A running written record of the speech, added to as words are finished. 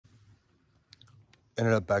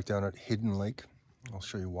Ended up back down at Hidden Lake. I'll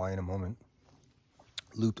show you why in a moment.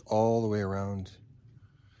 Looped all the way around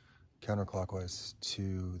counterclockwise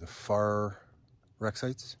to the far wreck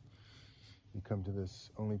sites. You come to this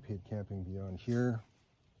only paid camping beyond here.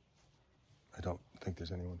 I don't think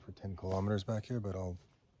there's anyone for 10 kilometers back here, but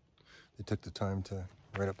they took the time to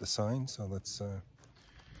write up the sign, so let's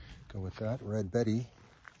go with that. Red Betty,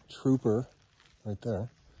 Trooper, right there.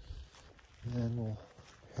 And we'll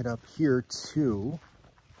head up here to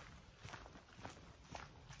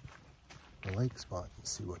the lake spot and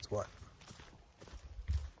see what's what.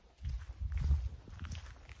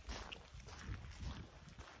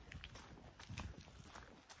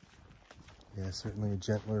 Yeah, certainly a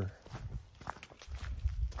gentler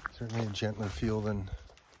feel than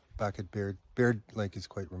back at Baird. Baird Lake is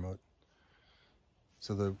quite remote.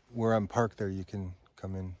 So where I'm parked there, you can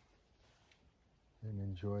come in and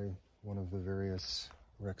enjoy one of the various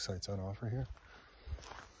wreck sites on offer here.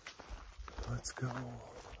 Let's go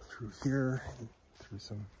through here, through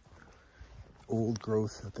some old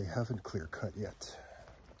growth that they haven't clear cut yet,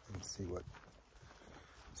 and see what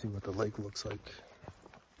the lake looks like.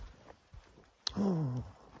 Oh,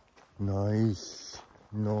 nice.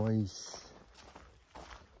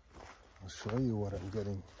 I'll show you what I'm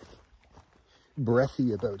getting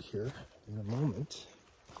breathy about here in a moment.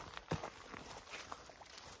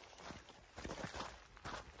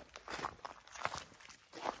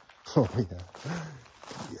 Oh yeah,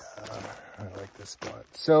 I like this spot.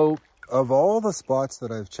 So of all the spots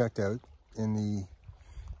that I've checked out in the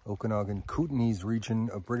Okanagan Kootenays region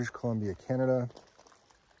of British Columbia, Canada,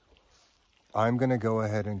 I'm gonna go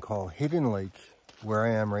ahead and call Hidden Lake, where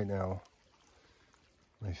I am right now,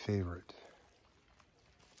 my favorite.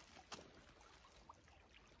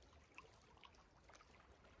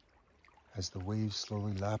 As the waves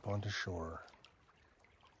slowly lap onto shore.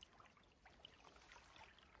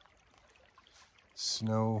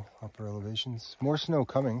 Snow, upper elevations. More snow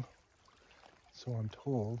coming, so I'm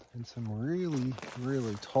told, and some really,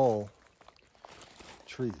 really tall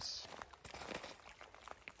trees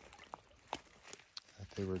that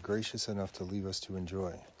they were gracious enough to leave us to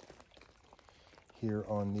enjoy here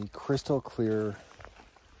on the crystal clear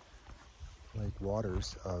lake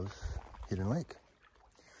waters of Hidden Lake.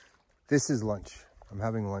 This is lunch. I'm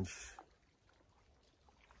having lunch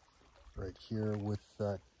right here with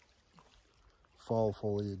that fall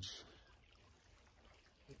foliage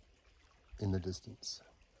in the distance.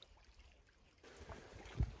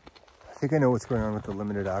 I think I know what's going on with the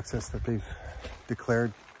limited access that they've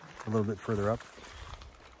declared a little bit further up.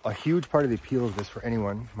 A huge part of the appeal of this for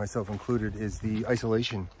anyone, myself included, is the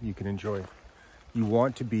isolation you can enjoy. You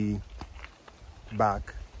want to be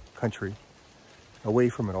back country, away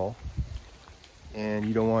from it all. And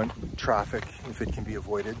you don't want traffic if it can be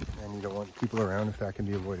avoided, and you don't want people around if that can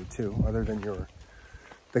be avoided too, other than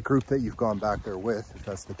the group that you've gone back there with, if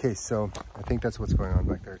that's the case. So I think that's what's going on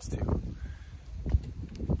back there. It's to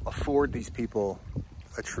afford these people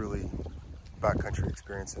a truly backcountry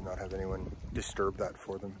experience and not have anyone disturb that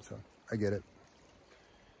for them. So I get it.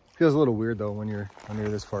 Feels a little weird though when you're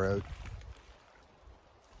this far out.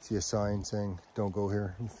 See a sign saying don't go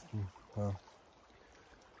here. Well,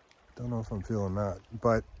 don't know if I'm feeling that,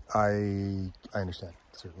 but I understand,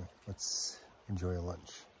 certainly. Let's enjoy a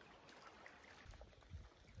lunch.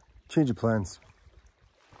 Change of plans.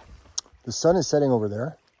 The sun is setting over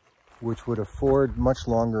there, which would afford much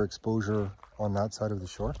longer exposure on that side of the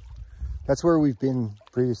shore. That's where we've been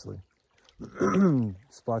previously.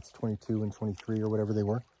 Spots 22 and 23 or whatever they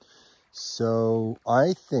were. So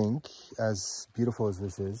I think, as beautiful as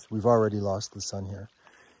this is, we've already lost the sun here.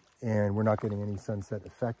 And we're not getting any sunset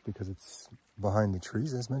effect because it's behind the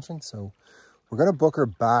trees, as mentioned. So we're going to book her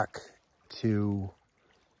back to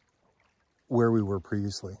where we were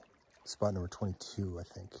previously, spot number 22, I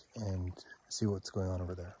think, and see what's going on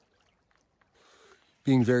over there.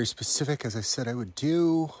 Being very specific, as I said I would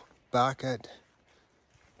do, back at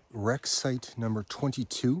wreck site number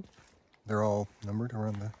 22. They're all numbered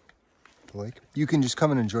around the lake. You can just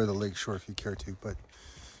come and enjoy the lake shore if you care to, but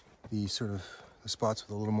the spots with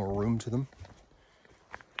a little more room to them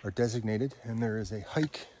are designated, and there is a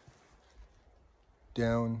hike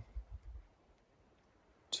down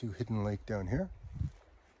to Hidden Lake down here.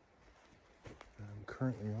 I'm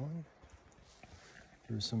currently on.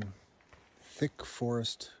 There's some thick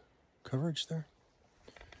forest coverage there.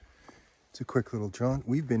 It's a quick little jaunt.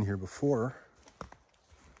 We've been here before,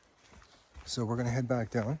 so we're going to head back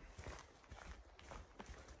down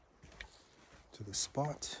to the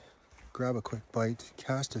spot, grab a quick bite,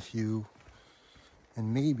 cast a few,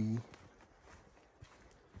 and maybe,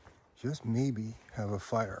 just maybe, have a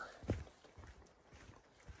fire.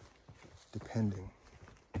 depending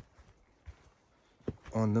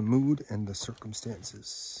on the mood and the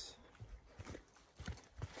circumstances.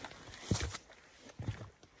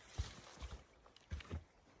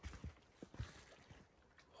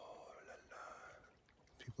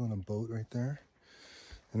 People on a boat right there.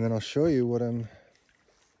 And then I'll show you what I'm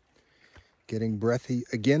getting breathy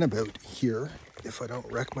again about here, if I don't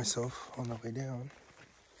wreck myself on the way down.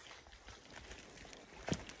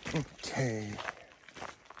 Okay.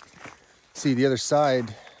 See, the other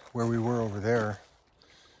side where we were over there,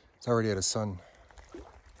 it's already out of sun.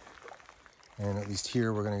 And at least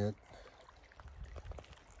here we're gonna get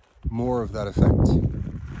more of that effect.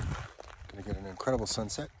 Gonna get an incredible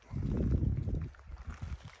sunset.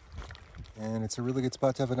 And it's a really good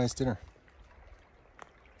spot to have a nice dinner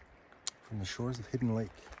from the shores of Hidden Lake.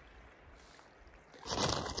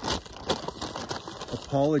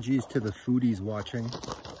 Apologies to the foodies watching.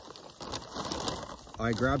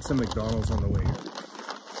 I grabbed some McDonald's on the way here. I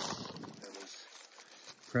was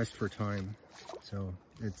pressed for time, so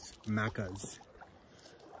it's Macca's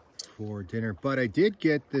for dinner. But I did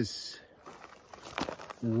get this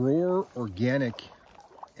Roar Organic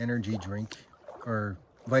energy drink, or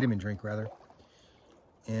vitamin drink rather,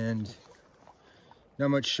 and not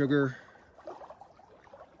much sugar,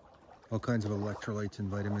 all kinds of electrolytes and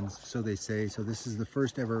vitamins, so they say. So this is the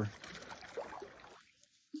first ever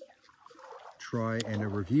try and a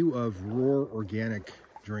review of Roar Organic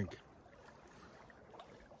drink.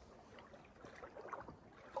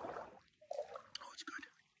 Oh, it's good.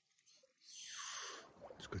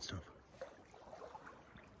 It's good stuff.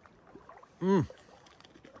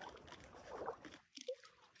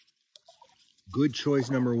 Good choice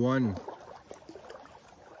number one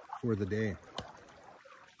for the day.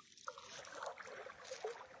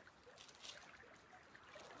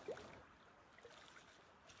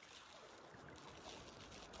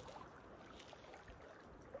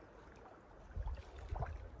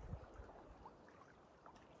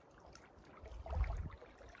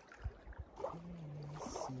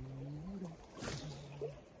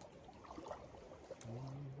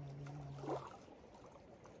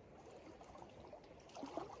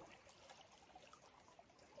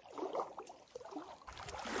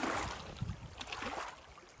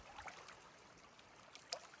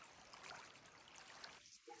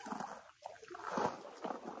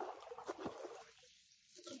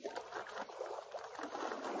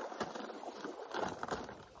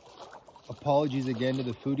 Apologies again to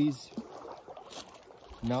the foodies.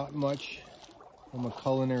 Not much from a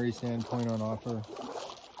culinary standpoint on offer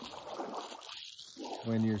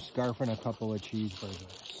when you're scarfing a couple of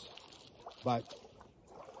cheeseburgers. But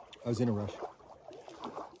I was in a rush.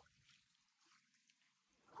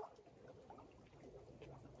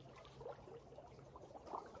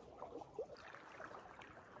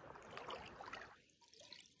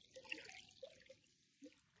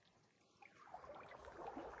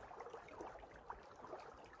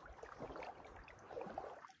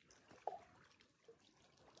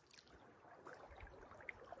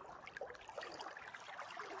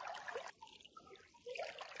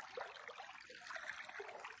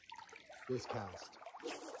 This cast.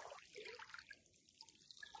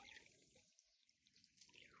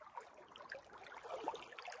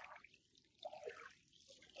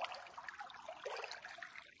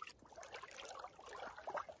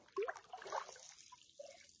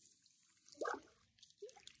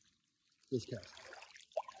 This cast.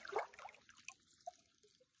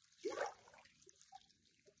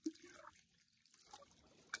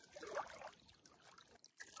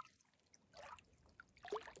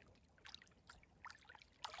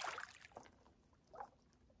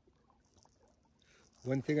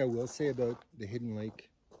 One thing I will say about the Hidden Lake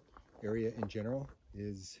area in general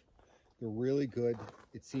is they're really good,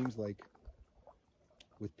 it seems like,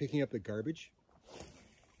 with picking up the garbage,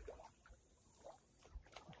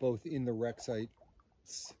 both in the wreck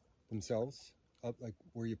sites themselves, up like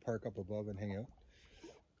where you park up above and hang out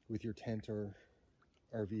with your tent or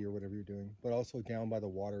RV or whatever you're doing, but also down by the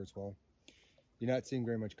water as well. You're not seeing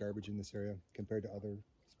very much garbage in this area compared to other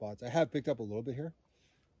spots. I have picked up a little bit here,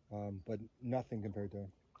 but nothing compared to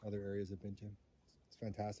other areas I've been to. It's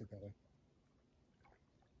fantastic that way.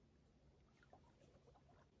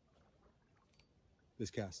 This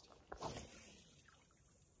cast.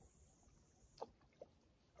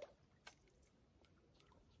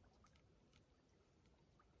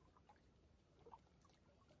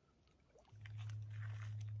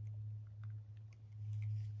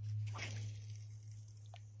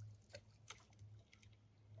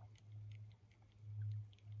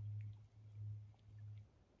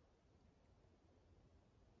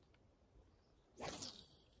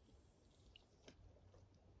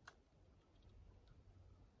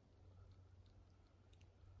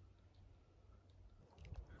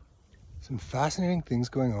 some fascinating things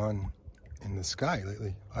going on in the sky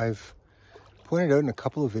lately. I've pointed out in a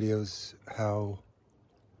couple of videos how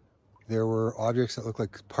there were objects that look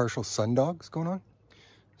like partial sundogs going on.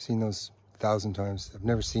 I've seen those 1,000 times. I've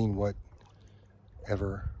never seen what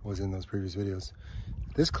ever was in those previous videos.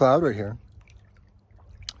 This cloud right here,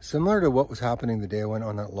 similar to what was happening the day I went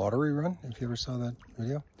on that lottery run, if you ever saw that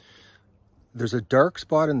video. There's a dark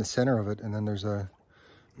spot in the center of it, and then there's a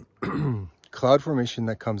cloud formation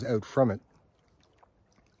that comes out from it.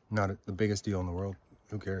 Not the biggest deal in the world,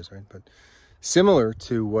 who cares, right? But similar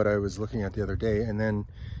to what I was looking at the other day. And then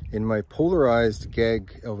in my polarized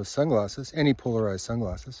gag Elvis sunglasses, any polarized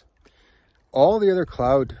sunglasses, all the other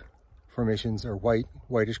cloud formations are white,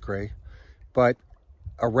 whitish gray, but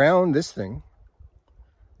around this thing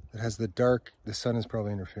that has the dark, the sun is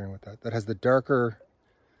probably interfering with that, that has the darker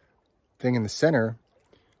thing in the center,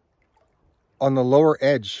 on the lower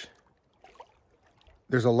edge,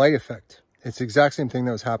 there's a light effect. It's the exact same thing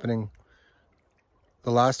that was happening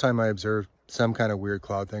the last time I observed some kind of weird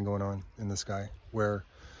cloud thing going on in the sky, where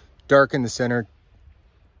dark in the center,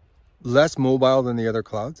 less mobile than the other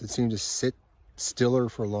clouds. It seemed to sit stiller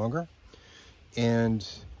for longer. And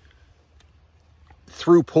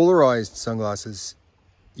through polarized sunglasses,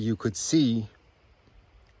 you could see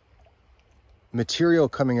material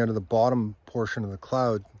coming out of the bottom portion of the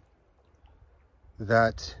cloud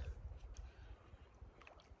that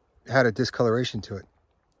had a discoloration to it.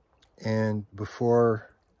 And before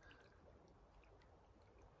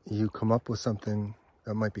you come up with something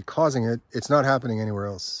that might be causing it, it's not happening anywhere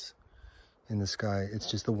else in the sky. It's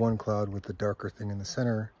just the one cloud with the darker thing in the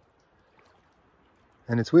center.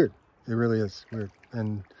 And it's weird. It really is weird.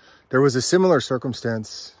 And there was a similar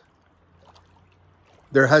circumstance.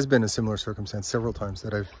 There has been a similar circumstance several times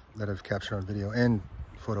that I've captured on video and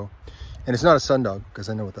photo. And it's not a sundog, because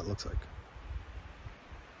I know what that looks like.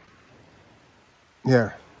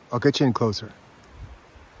 Yeah, I'll get you in closer.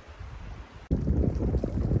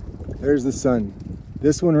 There's the sun.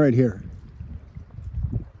 This one right here.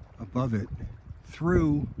 Above it,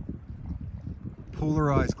 through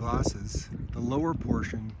polarized glasses, the lower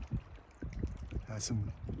portion has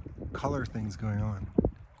some color things going on.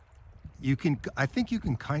 I think you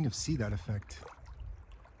can kind of see that effect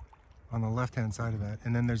on the left-hand side of that.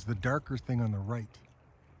 And then there's the darker thing on the right,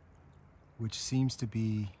 which seems to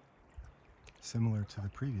be similar to the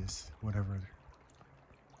previous, whatever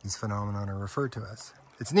these phenomena are referred to as.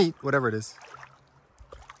 It's neat, whatever it is.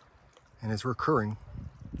 And it's recurring.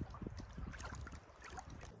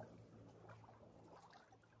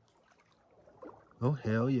 Oh,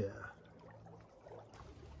 hell yeah.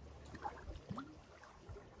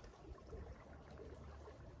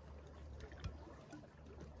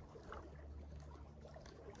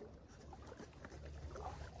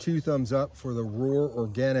 Two thumbs up for the Roar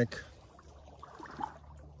Organic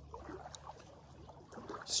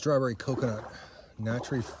Strawberry Coconut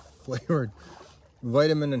Naturally Flavored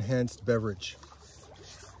Vitamin Enhanced Beverage.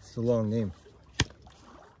 It's a long name,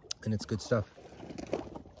 and it's good stuff.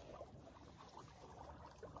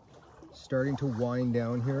 Starting to wind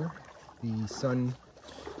down here. The sun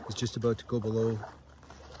is just about to go below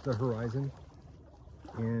the horizon,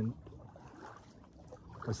 and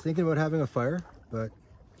I was thinking about having a fire, but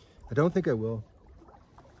I don't think I will.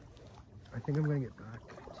 I think I'm gonna get back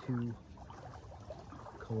to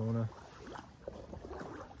Kelowna.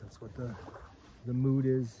 That's what the mood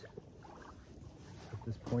is at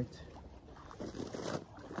this point.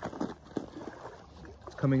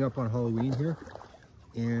 It's coming up on Halloween here,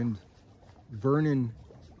 and Vernon,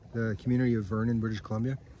 the community of Vernon, British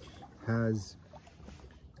Columbia, has,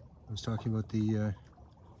 I was talking about the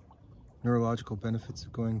neurological benefits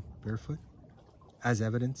of going barefoot, as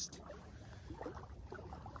evidenced.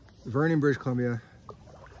 Vernon, British Columbia,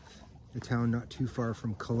 a town not too far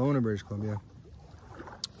from Kelowna, British Columbia,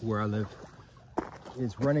 where I live,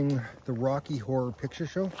 is running the Rocky Horror Picture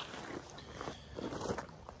Show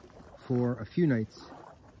for a few nights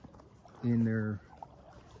in their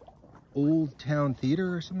Old Town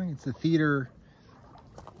Theater or something. It's the theater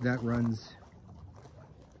that runs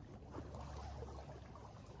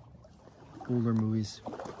older movies,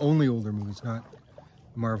 only older movies, not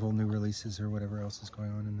Marvel new releases or whatever else is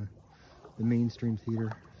going on in the mainstream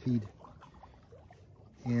theater feed.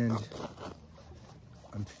 And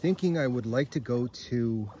I'm thinking I would like to go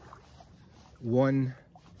to one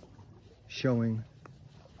showing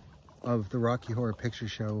of the Rocky Horror Picture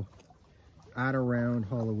Show at around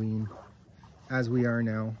Halloween, as we are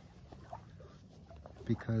now,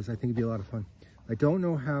 because I think it'd be a lot of fun. I don't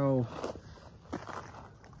know how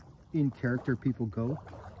in character people go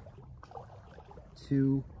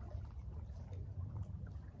to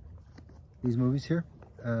these movies here.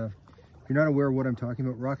 If you're not aware of what I'm talking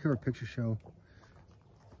about, Rocky Horror Picture Show,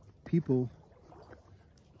 people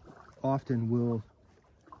often will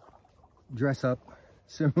dress up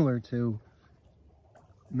similar to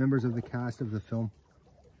members of the cast of the film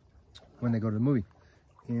when they go to the movie.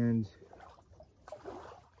 And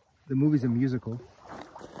the movie's a musical,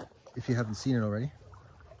 if you haven't seen it already.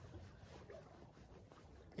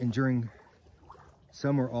 And during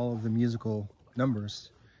some or all of the musical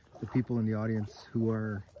numbers, the people in the audience who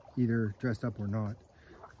are either dressed up or not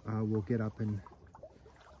will get up and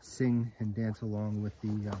sing and dance along with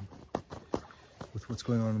the with what's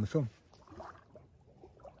going on in the film.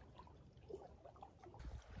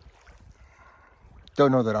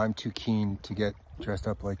 Don't know that I'm too keen to get dressed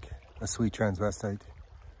up like a sweet transvestite.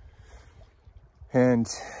 And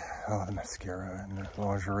the mascara and the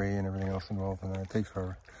lingerie and everything else involved in that, it takes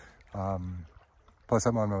forever. Plus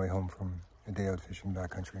I'm on my way home from a day out fishing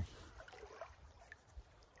backcountry.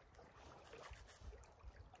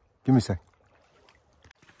 Give me a sec.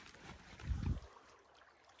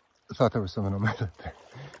 I thought there was something on my lip there.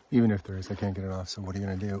 Even if there is, I can't get it off, so what are you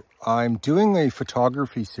gonna do? I'm doing a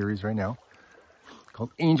photography series right now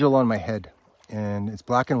called Angel on My Head. And it's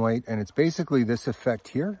black and white, and it's basically this effect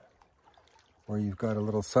here, where you've got a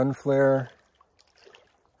little sun flare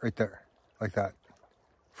right there, like that.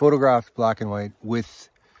 Photographed black and white with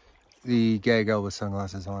the gag Elvis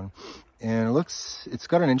sunglasses on. And it's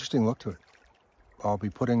got an interesting look to it. I'll be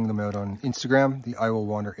putting them out on Instagram, the I Will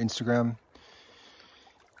Wander Instagram.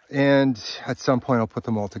 And at some point I'll put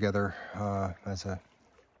them all together as a,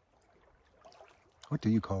 what do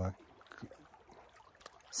you call it?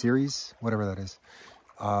 Series? Whatever that is.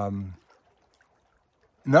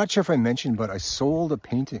 Not sure if I mentioned, but I sold a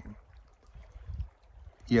painting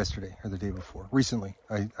yesterday or the day before. Recently,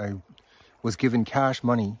 I was given cash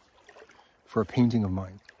money for a painting of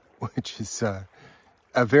mine, which is a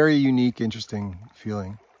very unique, interesting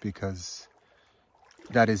feeling, because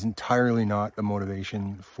that is entirely not the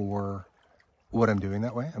motivation for what I'm doing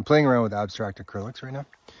that way. I'm playing around with abstract acrylics right now,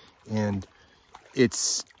 and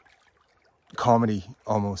it's comedy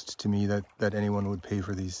almost to me that anyone would pay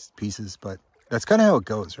for these pieces, but that's kind of how it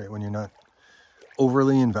goes, right? When you're not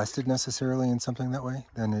overly invested necessarily in something that way,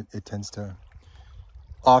 then it tends to,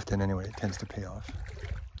 often anyway, it tends to pay off.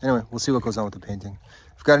 Anyway, we'll see what goes on with the painting.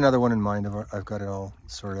 I've got another one in mind. I've got it all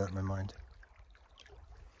sorted out in my mind.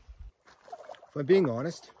 If I'm being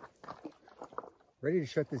honest, ready to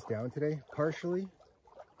shut this down today, partially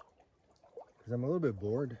because I'm a little bit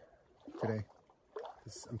bored today.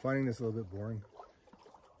 I'm finding this a little bit boring.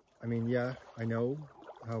 I mean, yeah, I know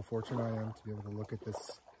how fortunate I am to be able to look at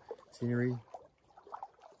this scenery,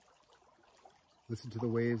 listen to the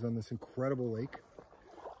waves on this incredible lake,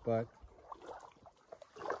 but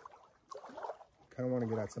kind of want to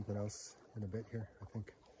get at something else in a bit here, I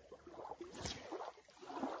think.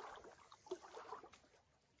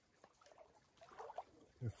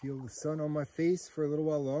 I feel the sun on my face for a little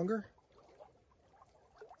while longer.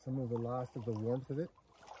 Some of the last of the warmth of it.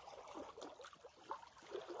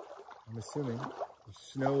 I'm assuming there's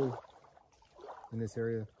snow in this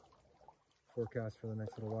area forecast for the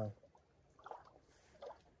next little while.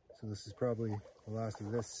 So this is probably the last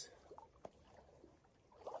of this.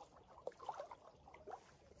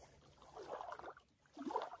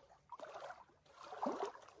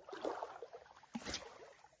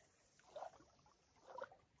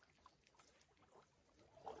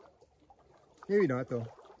 Maybe not though.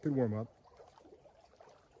 Could warm up.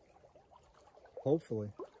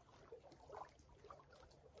 Hopefully.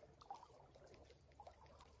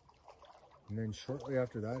 And then shortly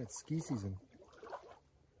after that, it's ski season.